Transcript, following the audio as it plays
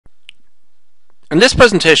In this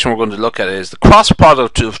presentation, we're going to look at is the cross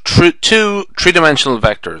product of two three-dimensional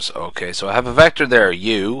vectors. Okay, so I have a vector there,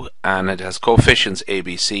 u, and it has coefficients a,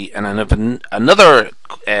 b, c, and I have another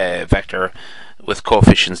vector with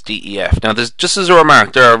coefficients d, e, f. Now, just as a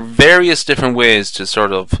remark, there are various different ways to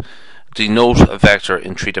sort of denote a vector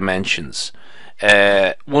in 3 dimensions.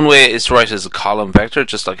 One way is to write it as a column vector,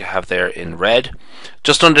 just like I have there in red.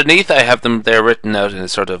 Just underneath, I have them there written out in a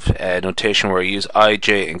sort of notation where I use I,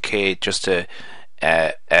 j, and k just to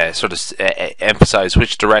emphasize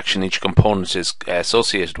which direction each component is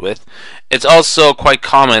associated with. It's also quite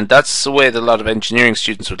common, that's the way that a lot of engineering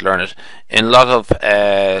students would learn it. In a lot of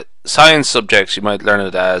science subjects, you might learn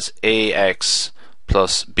it as ax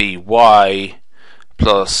plus by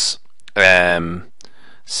plus cz,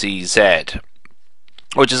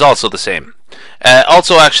 which is also the same.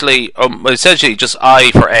 Also, actually, essentially just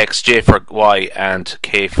I for x, j for y, and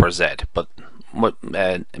k for z, but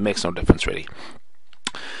it makes no difference really.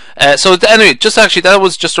 So anyway, that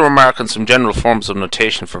was just a remark on some general forms of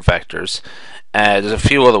notation for vectors. There's a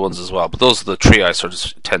few other ones as well, but those are the 3 I sort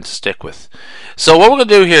of tend to stick with. So what we're going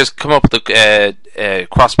to do here is come up with the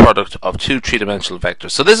cross product of 2 3-dimensional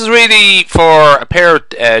vectors. So this is really for a pair of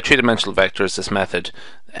 3-dimensional vectors, this method.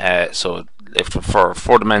 So if for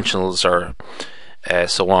 4 dimensionals or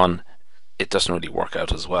so on, it doesn't really work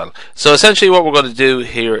out as well. So essentially what we're going to do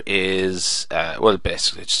here is, well,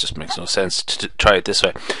 basically it just makes no sense to try it this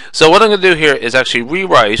way. So what I'm going to do here is actually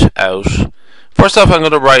rewrite out, first off I'm going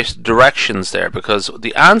to write directions there, because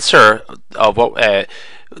the answer of what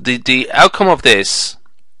the outcome of this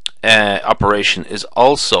operation is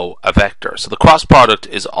also a vector. So the cross product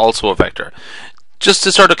is also a vector. Just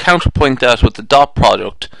to sort of counterpoint that with the dot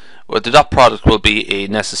product, the dot product will be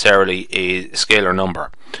necessarily a scalar number.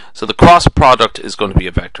 So the cross product is going to be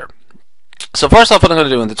a vector. So first off, what I'm going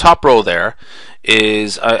to do in the top row there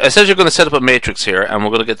is essentially going to set up a matrix here, and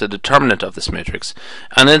we're going to get the determinant of this matrix.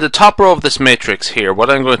 And in the top row of this matrix here, what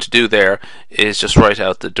I'm going to do there is just write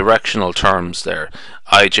out the directional terms there,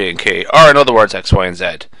 I, j, and k, or in other words, x, y, and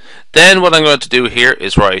z. Then what I'm going to do here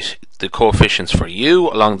is write the coefficients for u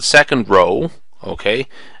along the second row, okay,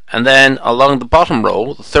 and then along the bottom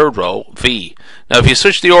row, the third row, v. Now if you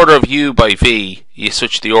switch the order of u by v, you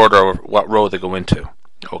switch the order of what row they go into.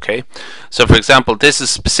 Okay, so for example, this is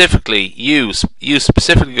specifically u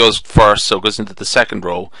specifically goes first, so it goes into the second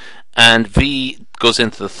row, and v goes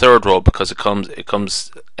into the third row because it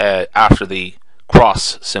comes after the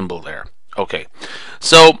cross symbol there. Okay,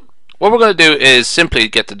 so what we're going to do is simply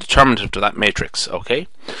get the determinant of that matrix. Okay,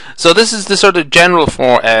 so this is the sort of general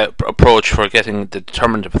approach for getting the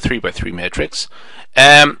determinant of a 3 by 3 matrix.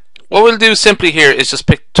 What we'll do simply here is just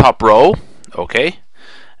pick the top row, okay,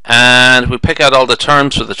 and we pick out all the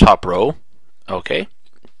terms for the top row, okay.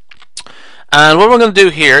 And what we're going to do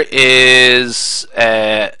here is,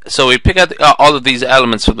 so we pick out all of these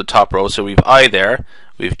elements from the top row. So we've I there,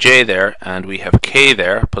 we've j there, and we have k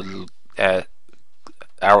there. Put a little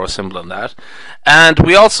arrow symbol on that, and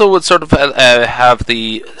we also would sort of have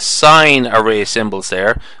the sign array symbols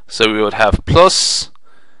there. So we would have plus,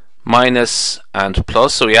 minus, and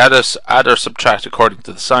plus. So we add or subtract according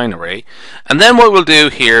to the sign array. And then what we'll do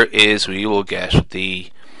here is we will get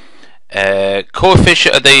the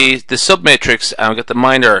coefficient, the submatrix, and we'll get the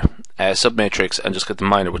minor submatrix, and just get the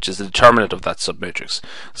minor, which is the determinant of that submatrix.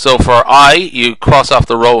 So for I, you cross off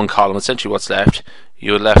the row and column. Essentially what's left,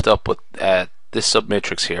 you're left up with this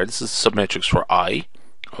submatrix here. This is the submatrix for I.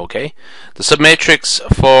 Okay, the submatrix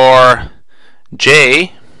for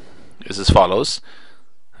j is as follows.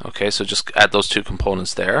 Okay, so just add those 2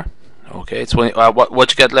 components there. Okay, it's when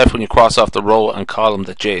what you get left when you cross off the row and column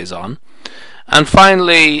that j is on. And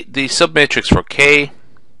finally, the submatrix for k.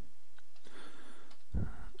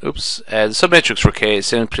 The submatrix for k is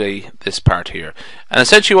simply this part here. And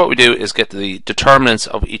essentially what we do is get the determinants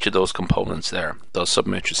of each of those components there, those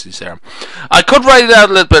submatrices there. I could write it out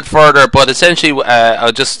a little bit further, but essentially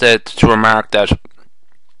I'll just to remark that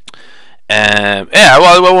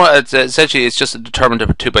essentially it's just a determinant of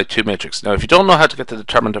a 2 by 2 matrix. Now if you don't know how to get the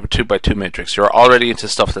determinant of a 2 by 2 matrix, you're already into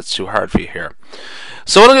stuff that's too hard for you here.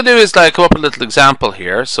 So what I'm going to do is come up with a little example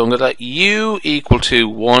here. So I'm going to let u equal to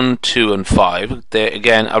 1, 2, and 5.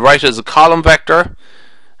 Again, I'll write it as a column vector.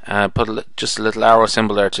 Put just a little arrow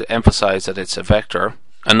symbol there to emphasize that it's a vector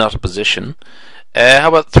and not a position. How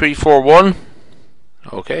about 3, 4, 1?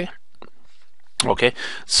 Okay. Okay.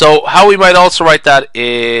 So how we might also write that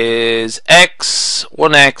is x,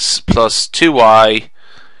 1x plus 2y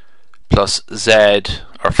plus z,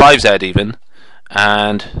 or 5z even,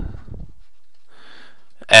 and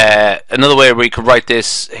another way we could write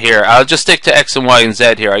this here. I'll just stick to x and y and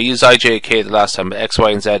z here. I used ijk the last time, but x,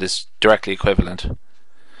 y, and z is directly equivalent.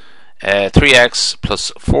 3x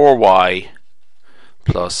plus 4y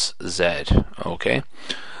plus z. Okay.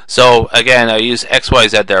 So again, I use x, y,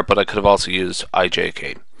 z there, but I could have also used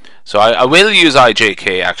ijk. So I will use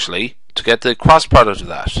ijk actually to get the cross product of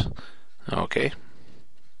that. Okay.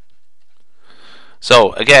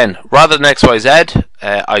 So again, rather than x, y, z,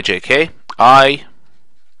 ijk, I,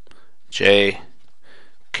 j,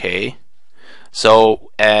 k.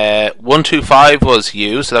 So 1, 2, 5 was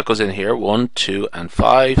u, so that goes in here. 1, 2, and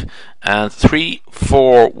 5, and 3,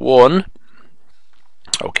 4, 1.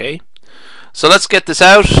 Okay. So let's get this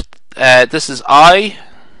out. This is I.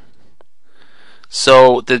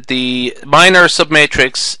 So the minor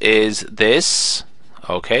submatrix is this.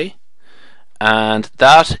 Okay. And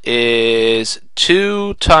that is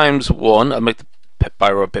 2 times 1. I'll make the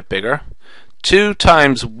biro a bit bigger. 2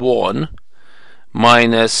 times 1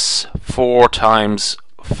 minus 4 times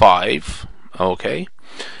 5. Okay.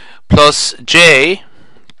 Plus j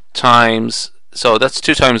times, so that's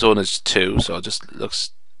 2 times 1 is 2. So it just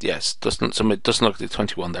looks, yes, it doesn't look like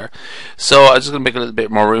 21 there. So I'm just going to make a little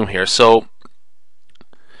bit more room here. So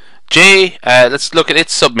j, let's look at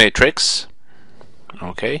its submatrix.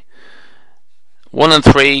 Okay. 1 and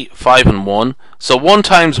 3, 5 and 1. So 1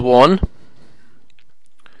 times 1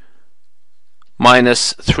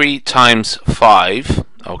 minus 3 times 5.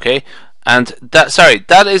 Okay. And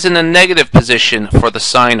that is in a negative position for the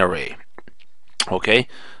sine array. Okay.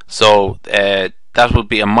 So that would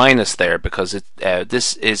be a minus there because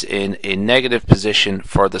this is in a negative position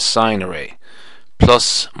for the sine array.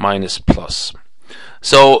 Plus, minus, plus.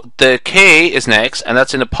 So the k is next, and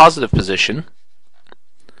that's in a positive position.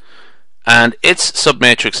 And its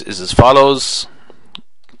submatrix is as follows.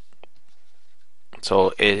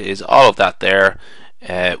 So it is all of that there.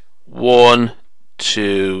 1,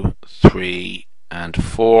 2, 3, and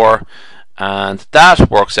 4. And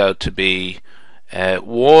that works out to be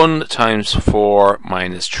 1 times 4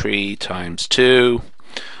 minus 3 times 2.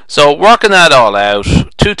 So working that all out,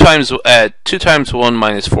 2 times 1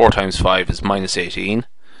 minus 4 times 5 is minus 18.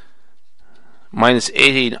 Minus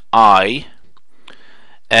 18i.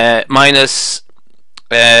 Minus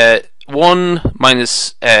 1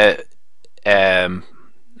 minus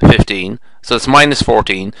 15, so it's minus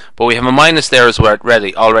 14, but we have a minus there as well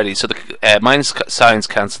already, so the minus signs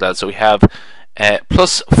cancel out, so we have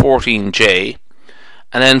plus 14j,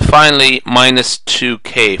 and then finally minus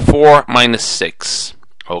 2k, 4 minus 6.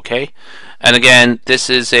 Okay, and again this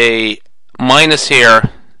is a minus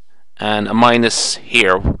here and a minus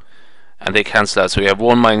here, and they cancel out, so we have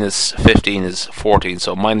 1 minus 15 is 14,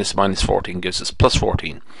 so minus 14 gives us plus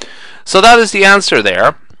 14. So that is the answer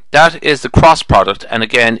there. That is the cross product, and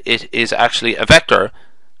again it is actually a vector.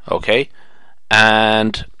 Okay,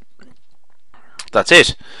 and that's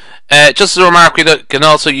it. Just as a remark, we can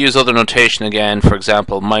also use other notation again, for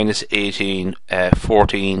example minus 18,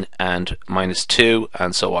 14, and minus 2,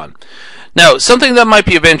 and so on. Now, something that might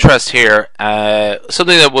be of interest here,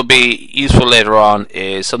 something that will be useful later on,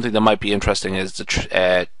 is something that might be interesting is the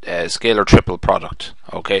scalar triple product.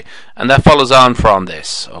 Okay, and that follows on from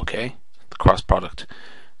this. Okay, the cross product,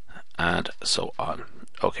 and so on.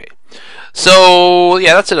 Okay, so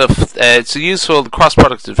yeah, that's enough. It's useful. The cross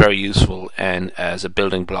product is very useful and as a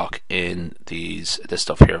building block in this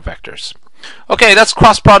stuff here, vectors. Okay, that's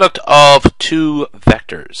cross product of two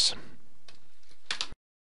vectors.